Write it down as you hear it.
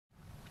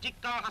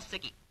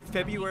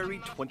February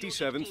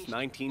 27,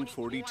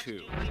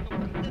 1942.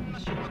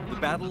 The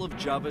Battle of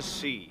Java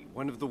Sea,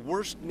 one of the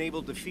worst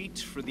naval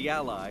defeats for the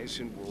Allies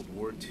in World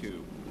War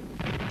II.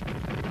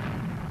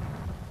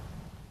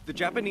 The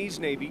Japanese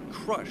Navy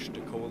crushed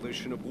a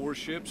coalition of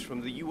warships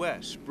from the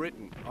US,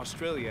 Britain,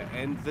 Australia,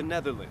 and the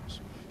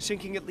Netherlands,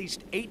 sinking at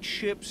least 8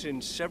 ships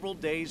in several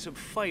days of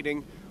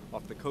fighting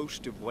off the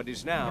coast of what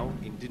is now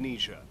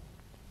Indonesia.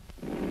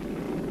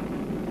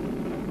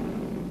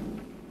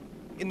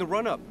 In the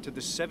run-up to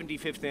the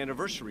 75th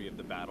anniversary of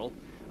the battle,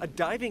 a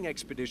diving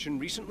expedition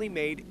recently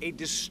made a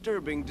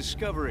disturbing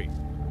discovery.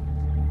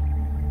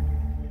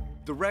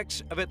 The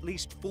wrecks of at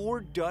least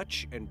 4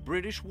 Dutch and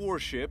British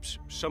warships,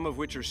 some of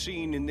which are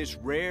seen in this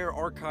rare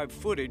archive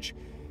footage,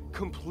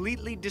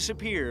 completely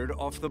disappeared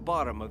off the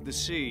bottom of the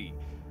sea,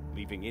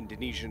 leaving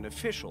Indonesian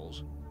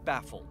officials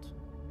baffled.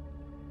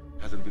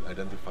 It hasn't been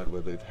identified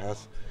whether it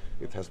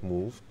has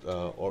moved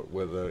or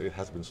whether it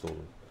has been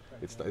stolen.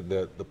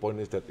 The point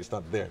is that it's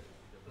not there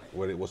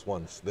where it was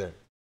once there.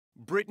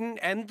 Britain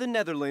and the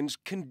Netherlands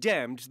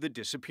condemned the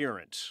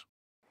disappearance.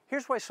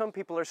 Here's why some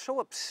people are so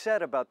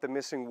upset about the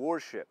missing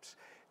warships.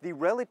 The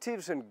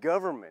relatives and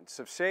governments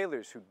of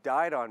sailors who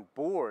died on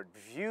board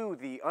view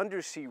the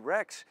undersea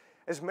wrecks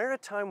as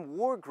maritime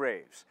war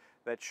graves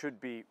that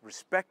should be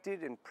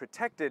respected and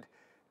protected,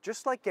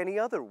 just like any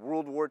other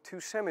World War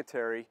II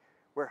cemetery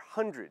where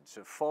hundreds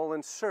of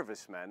fallen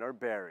servicemen are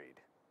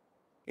buried.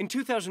 In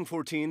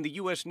 2014, the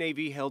U.S.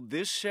 Navy held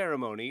this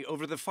ceremony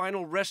over the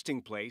final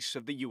resting place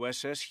of the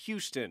USS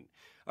Houston,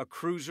 a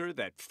cruiser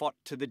that fought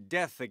to the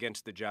death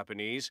against the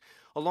Japanese,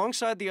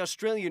 alongside the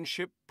Australian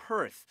ship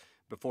Perth,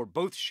 before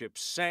both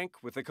ships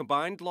sank with a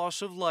combined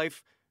loss of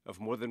life of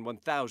more than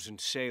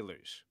 1,000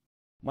 sailors.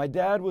 My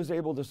dad was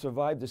able to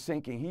survive the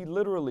sinking. He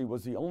literally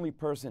was the only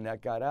person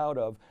that got out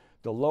of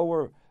the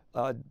lower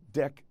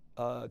deck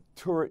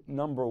turret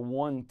number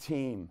 1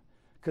 team,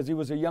 because he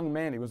was a young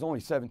man. He was only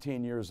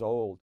 17 years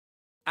old.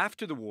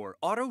 After the war,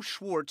 Otto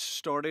Schwartz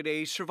started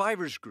a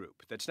survivors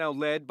group that's now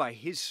led by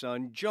his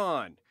son,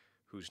 John,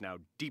 who's now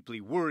deeply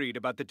worried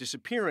about the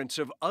disappearance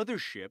of other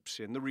ships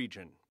in the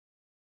region.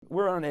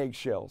 We're on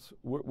eggshells.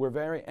 We're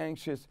very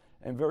anxious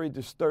and very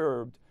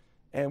disturbed,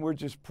 and we're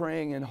just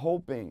praying and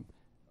hoping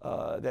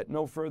that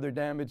no further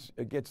damage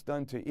gets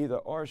done to either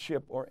our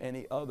ship or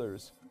any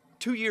others.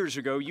 2 years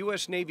ago,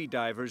 U.S. Navy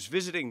divers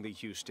visiting the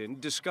Houston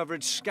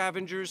discovered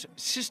scavengers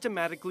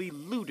systematically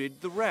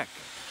looted the wreck.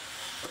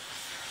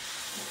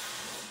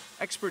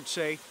 Experts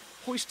say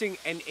hoisting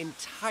an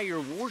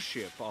entire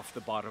warship off the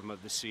bottom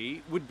of the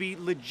sea would be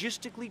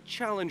logistically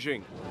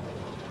challenging.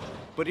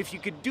 But if you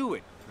could do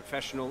it,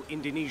 professional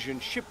Indonesian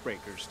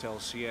shipbreakers tell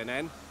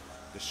CNN,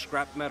 the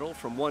scrap metal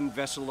from one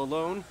vessel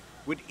alone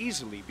would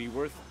easily be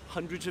worth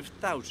hundreds of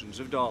thousands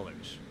of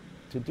dollars.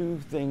 To do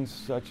things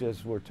such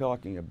as we're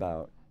talking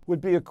about would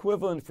be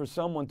equivalent for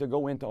someone to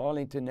go into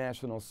Arlington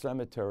National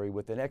Cemetery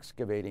with an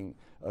excavating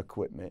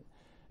equipment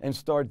and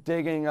start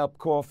digging up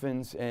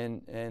coffins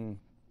and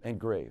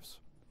graves.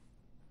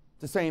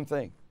 The same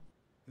thing.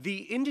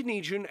 The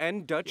Indonesian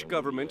and Dutch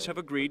governments have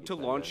agreed to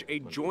launch a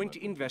joint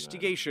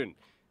investigation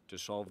to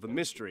solve the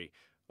mystery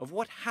of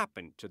what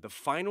happened to the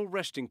final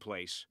resting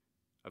place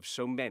of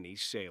so many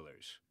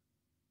sailors.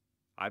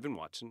 Ivan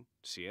Watson,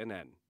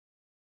 CNN.